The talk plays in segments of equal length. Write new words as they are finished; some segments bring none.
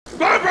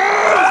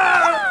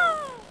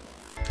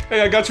Hey,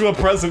 I got you a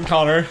present,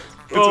 Connor.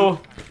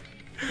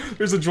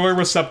 There's a joy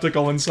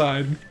receptacle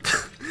inside.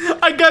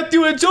 I got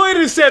you a joy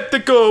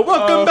receptacle.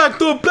 Welcome back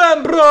to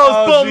Bambros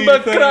Bomba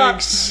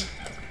Cracks.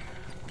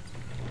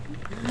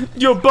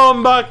 Your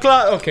bomba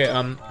clock. Okay,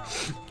 I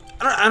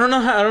don't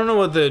know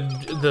what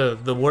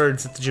the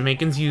words that the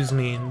Jamaicans use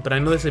mean, but I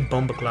know they say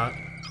bomba clock.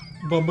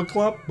 Bomba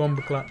clap?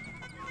 Bomba clock.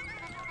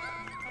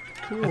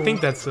 Cool. I think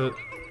that's it.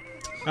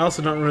 I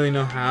also don't really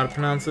know how to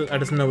pronounce it. I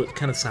just know it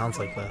kind of sounds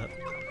like that.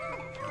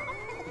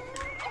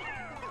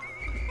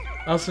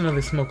 I also know they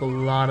smoke a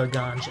lot of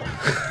ganja.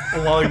 A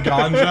lot of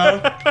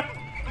ganja?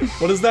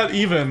 What is that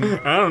even?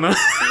 I don't know.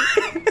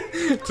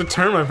 It's a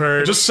term I've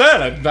heard. Just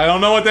said it. I don't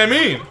know what they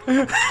mean.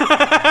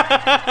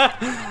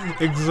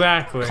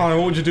 Exactly. Connor,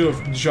 what would you do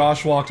if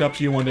Josh walked up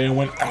to you one day and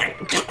went... I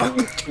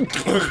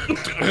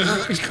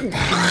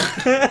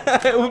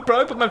would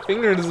probably put my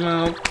finger in his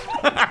mouth.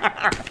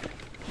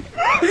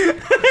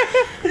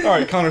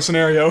 Alright, Connor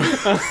scenario.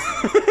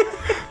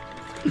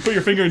 You put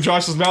your finger in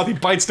Josh's mouth, he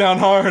bites down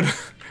hard.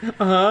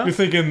 You're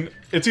thinking,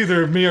 it's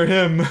either me or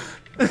him.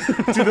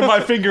 It's either my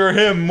finger or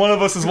him. One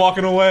of us is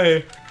walking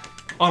away.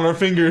 On our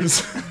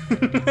fingers.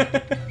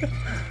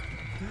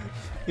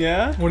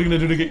 Yeah? What are you gonna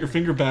do to get your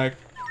finger back?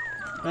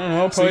 I don't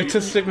know, probably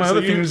to stick my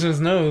other fingers in his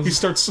nose. He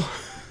starts...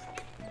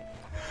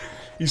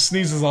 He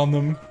sneezes on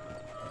them.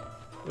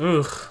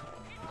 Ugh.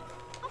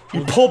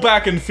 You pull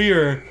back in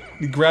fear.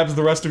 He grabs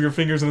the rest of your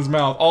fingers in his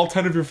mouth. All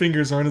 10 of your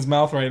fingers are in his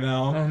mouth right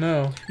now. Oh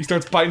no. He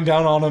starts biting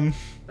down on him.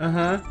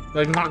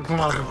 Like,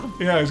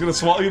 yeah, he's gonna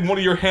swallow. One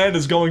of your hand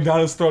is going down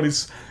his throat.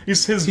 His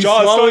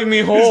jaw swallowing me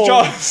whole. His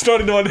jaw is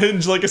starting to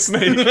unhinge like a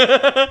snake.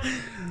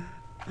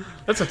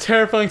 That's a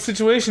terrifying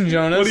situation,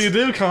 Jonas. What do you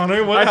do,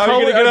 Connor? How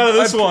are you gonna get out of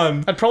this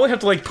one? I'd probably have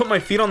to like put my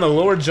feet on the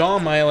lower jaw,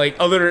 and my like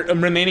other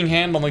remaining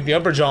hand on like the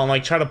upper jaw, and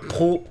like try to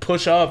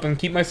push up and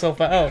keep myself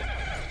out.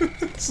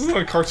 This isn't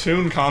a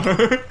cartoon, Connor.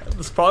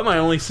 That's probably my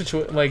only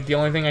the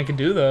only thing I could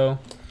do though.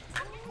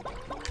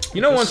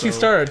 You know, once he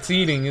starts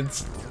eating,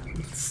 it's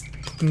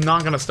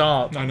not gonna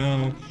stop. I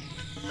know.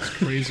 It's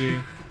crazy.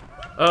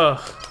 Ugh.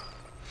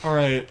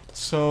 Alright,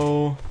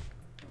 so...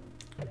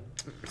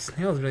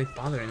 Snail's really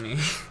bothering me.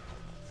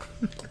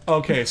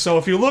 Okay, so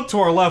if you look to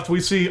our left,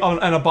 we see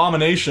an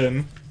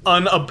abomination.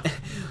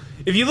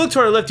 If you look to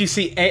our left, you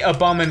see a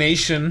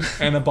abomination.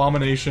 An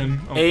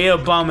abomination. Oh. A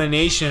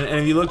abomination,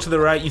 and if you look to the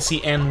right, you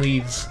see N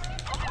leaves.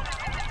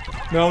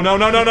 No, no,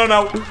 no, no, no,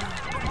 no!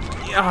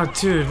 Oh,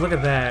 dude, look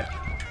at that.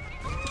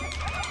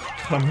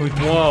 I'm really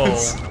Whoa.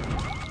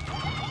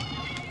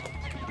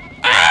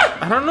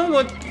 I don't know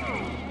what...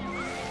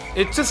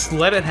 It just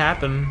let it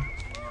happen.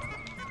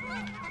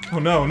 Oh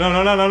no, no,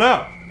 no, no, no,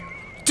 no!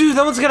 Dude,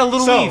 that one's got a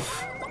little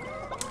leaf.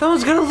 That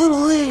one's got a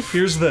little leaf.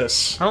 Here's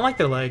this. I don't like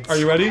their legs. Are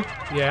you ready?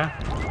 Yeah.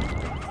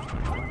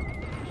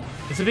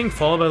 Is it being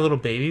followed by little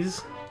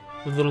babies?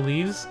 With little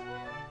leaves?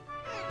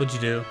 What'd you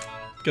do?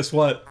 Guess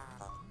what?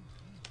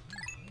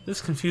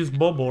 This confused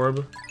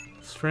Bulborb.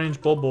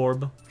 Strange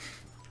Bulborb.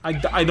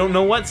 I don't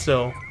know what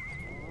still.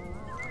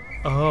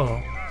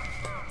 Oh.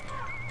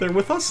 They're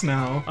with us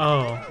now.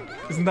 Oh.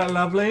 Isn't that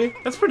lovely?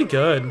 That's pretty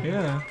good.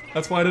 Yeah.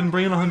 That's why I didn't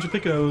bring in 100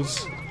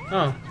 picos.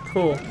 Oh,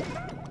 cool.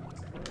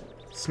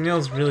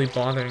 Snail's really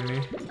bothering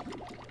me.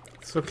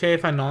 It's okay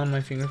if I gnaw on my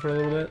finger for a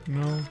little bit?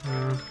 No.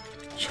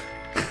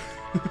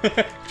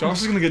 Josh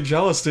is gonna get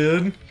jealous,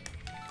 dude.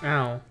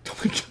 Ow.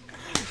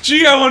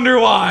 Gee, I wonder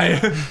why!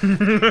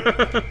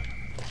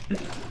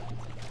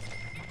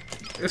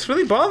 It's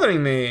really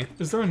bothering me.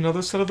 Is there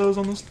another set of those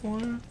on this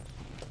floor?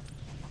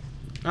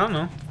 I don't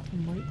know.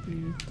 There might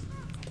be.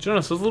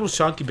 Jonas, those little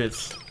shocky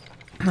bits.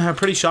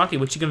 Pretty shocky.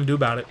 What you gonna do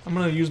about it? I'm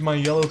gonna use my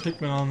yellow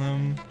Pikmin on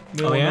them.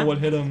 They don't know what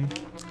hit them.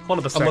 Hold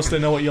up a second. Unless they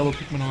know what yellow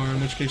Pikmin are,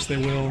 in which case they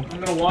will.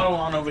 I'm gonna waddle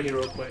on over here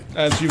real quick.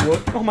 As you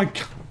would. Oh my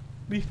god.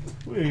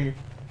 What are you doing?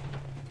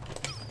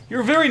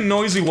 You're a very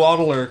noisy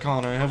waddler,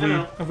 Connor.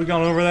 Have we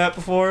gone over that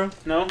before?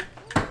 No.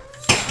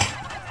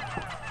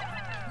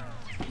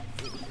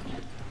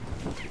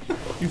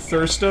 You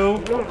thirsto?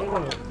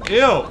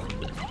 Ew!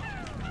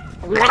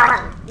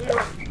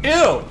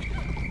 Ew!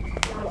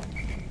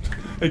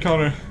 Hey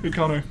Connor,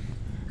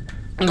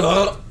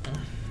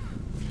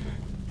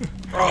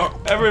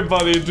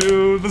 Everybody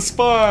do the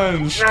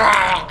sponge!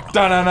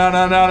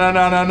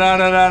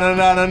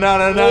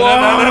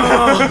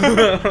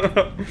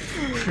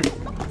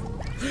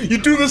 You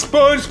do the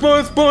sponge,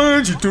 sponge,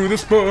 sponge! You do the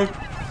sponge!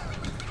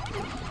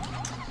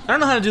 I don't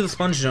know how to do the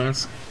sponge,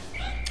 Jonas.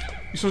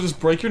 You should just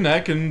break your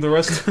neck and the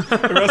rest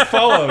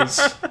follows.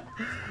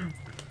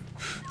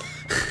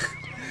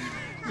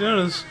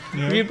 Jonas,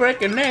 if you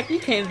break your neck, you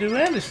can't do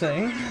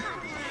anything.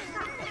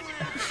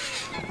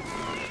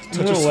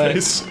 Touch his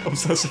face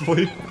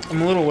obsessively.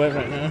 I'm a little wet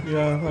right now.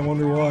 Yeah, I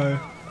wonder why.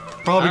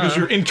 Probably because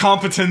you're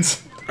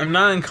incompetent. I'm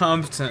not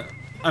incompetent.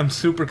 I'm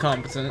super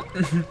competent.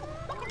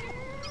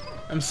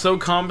 I'm so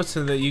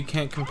competent that you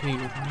can't compete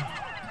with me.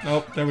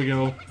 Oh, there we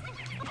go.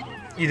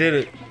 You did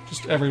it.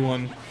 Just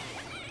everyone.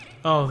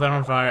 Oh, they're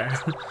on fire.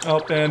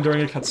 Oh, and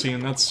during a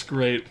cutscene. That's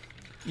great.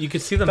 You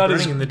could see them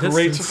burning in the distance.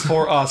 That is great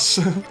for us.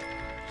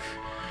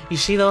 You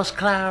see those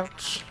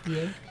clouds?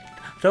 Yeah.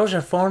 Those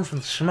are formed from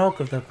the smoke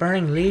of the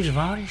burning leaves of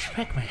all these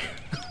Pikmin.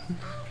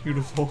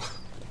 Beautiful.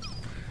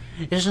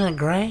 Isn't it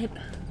great?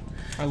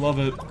 I love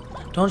it.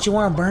 Don't you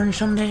want to burn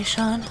someday,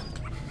 son?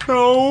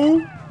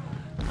 No.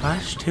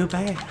 That's too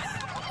bad.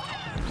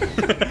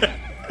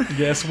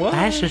 Guess what?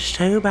 That's just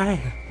too bad.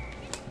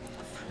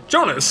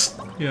 Jonas,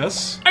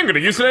 Yes. I'm gonna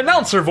use an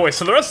announcer voice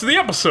for the rest of the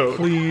episode.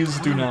 Please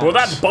do not. Will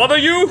that bother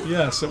you?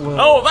 Yes, it will.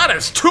 Oh, that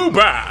is too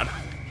bad.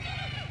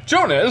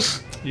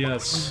 Jonas,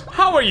 Yes.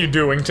 how are you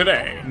doing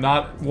today?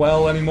 Not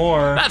well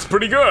anymore. That's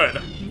pretty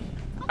good.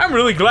 I'm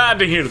really glad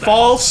to hear that.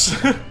 False.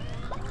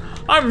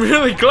 I'm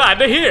really glad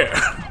to hear.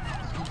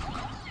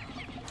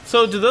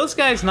 So, do those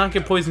guys not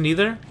get poisoned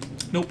either?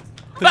 Nope.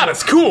 That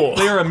is cool.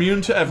 They are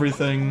immune to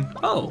everything.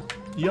 Oh,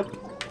 Yep.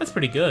 that's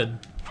pretty good.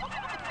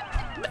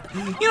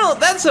 You know,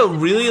 that's a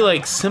really,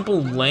 like, simple,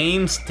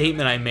 lame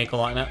statement I make a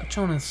lot now.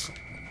 Jonas.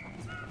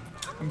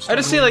 I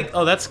just say, like,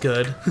 oh, that's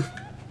good.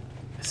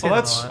 I say Oh, that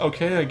a that's lot.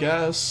 okay, I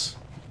guess.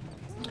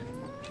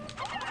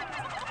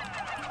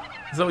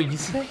 Is that what you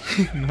say?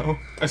 No.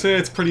 I say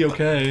it's pretty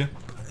okay.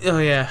 Oh,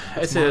 yeah.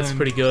 I say that's mine.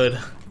 pretty good.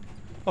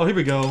 Oh, here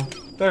we go.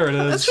 There it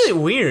is. That's really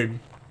weird.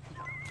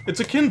 It's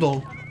a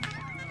Kindle.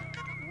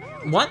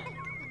 What?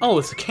 Oh,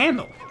 it's a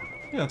candle.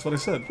 Yeah, that's what I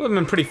said. Would have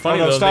been pretty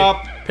funny, Oh, no, though.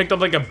 stop. They picked up,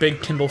 like, a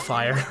big Kindle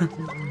Fire.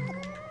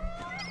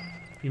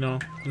 you know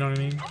what I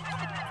mean?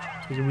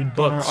 You can read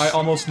books. I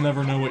almost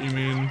never know what you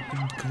mean.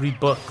 You can read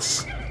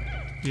books.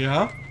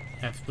 Yeah?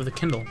 Yeah, with a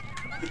Kindle.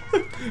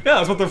 Yeah,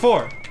 that's what they're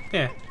for.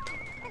 Yeah.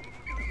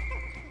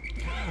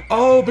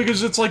 Oh,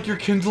 because it's like you're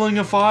kindling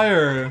a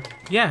fire.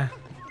 Yeah.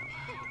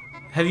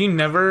 Have you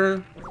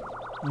never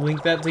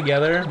linked that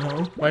together?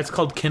 No. Why it's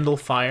called Kindle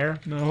Fire?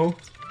 No.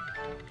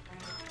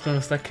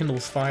 Jonas, that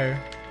Kindle's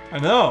fire. I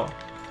know.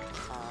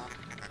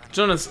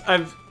 Jonas,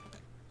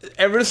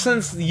 ever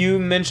since you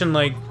mentioned,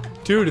 like,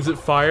 dude, is it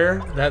fire?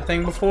 That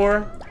thing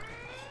before?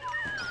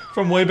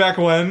 From way back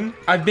when.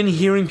 I've been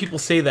hearing people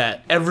say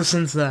that ever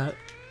since that.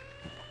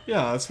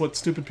 Yeah, that's what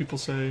stupid people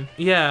say.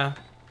 Yeah.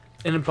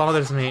 And it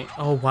bothers me.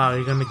 Oh, wow,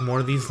 you're gonna make more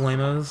of these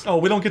lamos? Oh,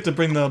 we don't get to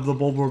bring the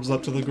bulborbs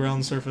up to the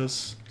ground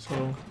surface,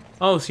 so...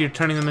 Oh, so you're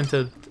turning them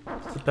into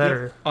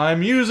better.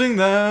 I'm using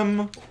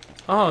them!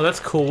 Oh, that's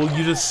cool.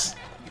 You just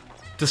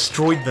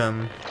destroyed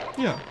them.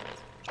 Yeah.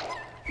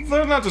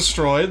 They're not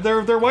destroyed,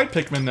 they're white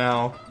Pikmin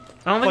now.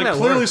 I don't think Like, that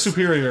clearly works.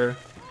 superior.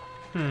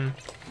 Yeah,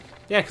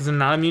 because they're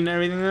not immune to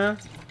everything now?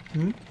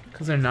 Hmm?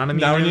 Because they're not immune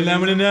Now to when you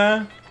everything?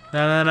 na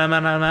Na na na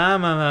na na na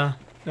na.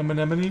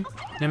 Anemone?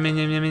 Nyam, nyam,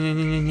 nyam, nyam,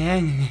 nyam, nyam,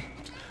 nyam.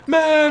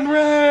 Man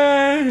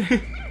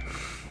Ray!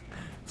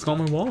 It's not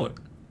my wallet.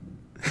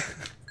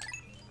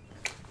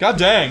 God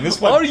dang,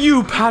 this Are one.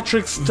 you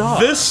Patrick Stop?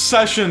 This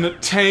session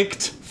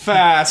tanked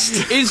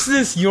fast. Is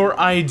this your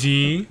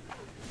ID?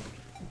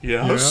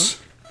 Yes.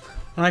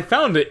 And I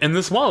found it in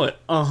this wallet.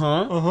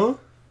 Uh-huh. Uh-huh.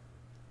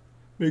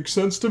 Makes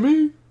sense to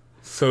me.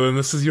 So then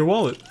this is your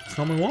wallet. It's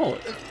not my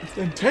wallet.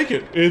 Then take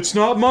it. It's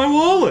not my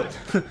wallet.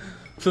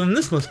 So then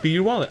this must be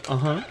your wallet.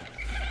 Uh-huh.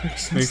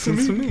 Makes Makes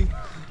sense to me.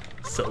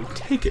 So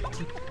take it.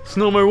 It's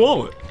not my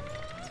wallet.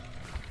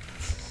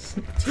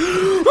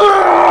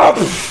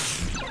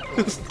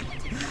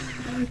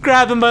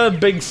 Grab him by the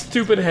big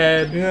stupid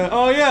head. Yeah.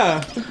 Oh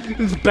yeah.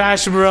 Just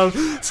bash him around.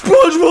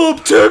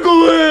 SpongeBob,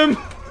 tickle him!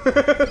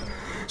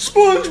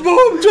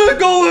 SpongeBob,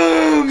 tickle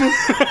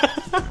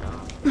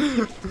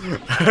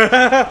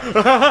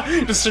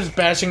him! Just starts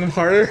bashing him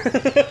harder.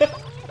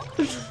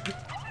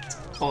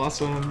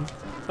 Awesome.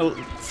 Oh,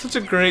 such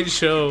a great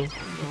show.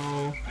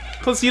 Oh.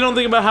 Plus, you don't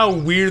think about how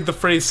weird the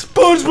phrase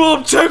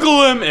SpongeBob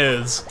tickle him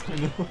is. I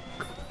know.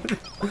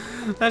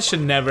 That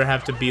should never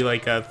have to be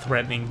like a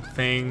threatening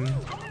thing.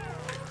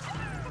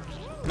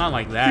 Not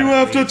like that. You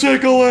have to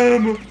tickle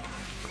him.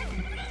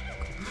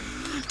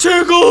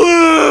 tickle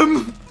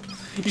him!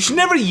 You should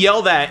never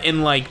yell that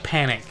in like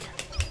panic.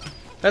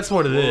 That's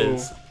what it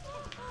is.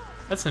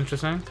 That's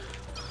interesting.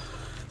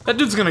 That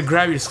dude's gonna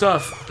grab your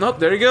stuff. Oh,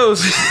 there he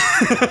goes.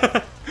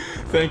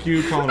 Thank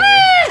you, Connor.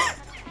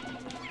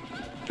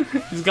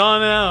 He's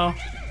gone now.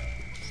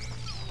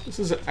 This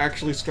is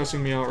actually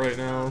stressing me out right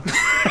now.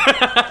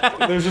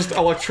 There's just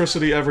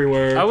electricity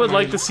everywhere. I would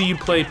like to see you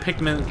play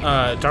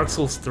Pikmin, Dark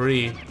Souls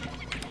 3.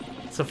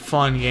 It's a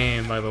fun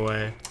game, by the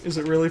way. Is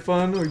it really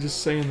fun, or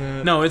just saying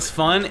that? No, it's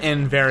fun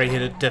and very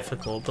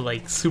difficult, but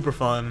like super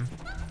fun.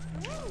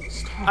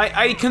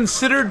 I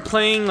considered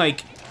playing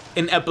like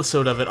an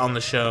episode of it on the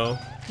show,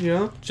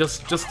 Yeah?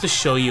 just to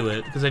show you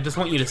it, because I just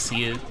want you to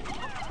see it.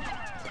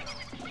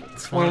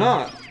 It's Why fun.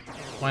 not?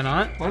 Why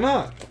not? Why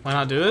not? Why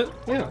not do it?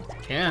 Yeah.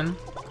 Can.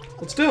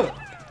 Let's do it.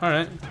 All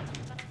right.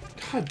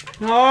 God.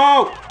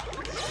 No!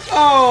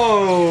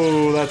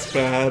 Oh, that's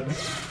bad.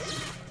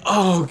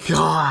 Oh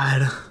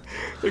God.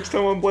 Next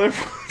time I'm playing.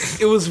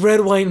 It was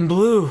red, white, and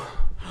blue.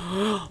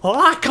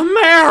 Like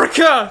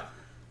America!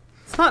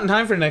 It's not in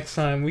time for next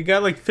time. We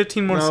got like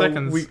 15 more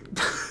seconds.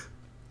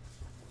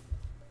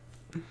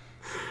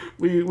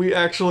 We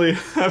actually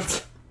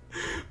have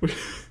to,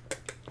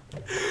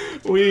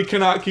 we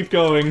cannot keep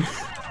going.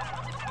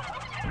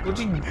 What'd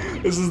you...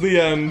 This is the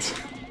end.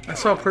 I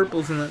saw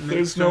purples in that mix.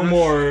 There's no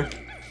more.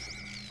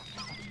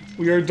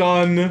 We are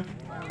done.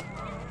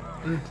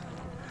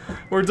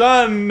 We're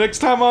done. Next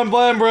time on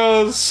Blam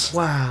Bros.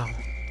 Wow.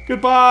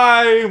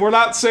 Goodbye. We're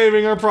not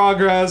saving our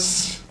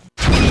progress.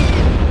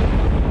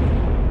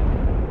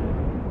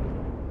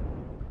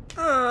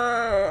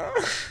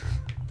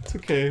 It's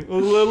okay.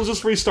 It'll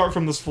just restart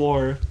from this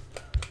floor.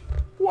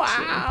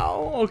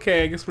 Wow.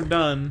 Okay, I guess we're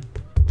done.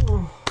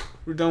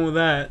 We're done with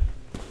that.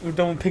 We're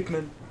done with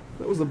Pikmin.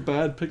 That was a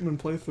bad Pikmin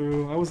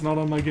playthrough. I was not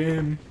on my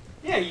game.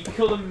 Yeah, you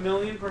killed a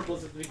million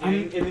purples at the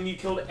beginning, and then you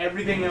killed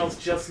everything else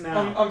just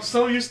now. I'm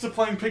so used to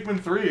playing Pikmin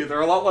 3.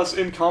 They're a lot less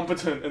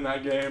incompetent in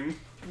that game.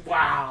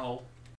 Wow.